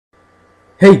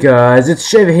Hey guys, it's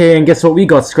Shaver here, and guess what? We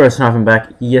got Scrosnipin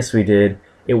back. Yes, we did.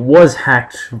 It was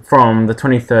hacked from the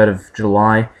 23rd of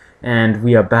July, and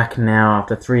we are back now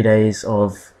after 3 days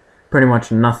of pretty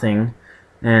much nothing,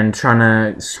 and trying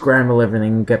to scramble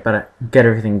everything, get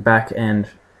everything back. And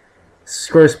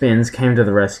Scrospins came to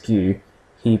the rescue.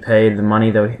 He paid the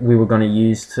money that we were going to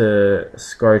use to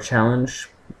Scro challenge,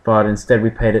 but instead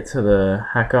we paid it to the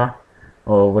hacker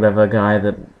or whatever guy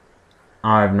that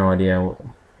I have no idea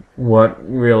what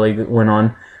really went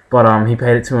on, but he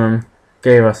paid it to him,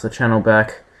 gave us the channel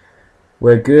back.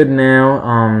 We're good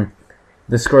now.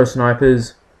 The Scro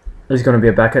Snipers is going to be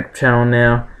a backup channel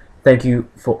now. Thank you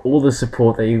for all the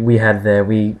support that we had there.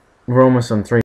 We were almost on 3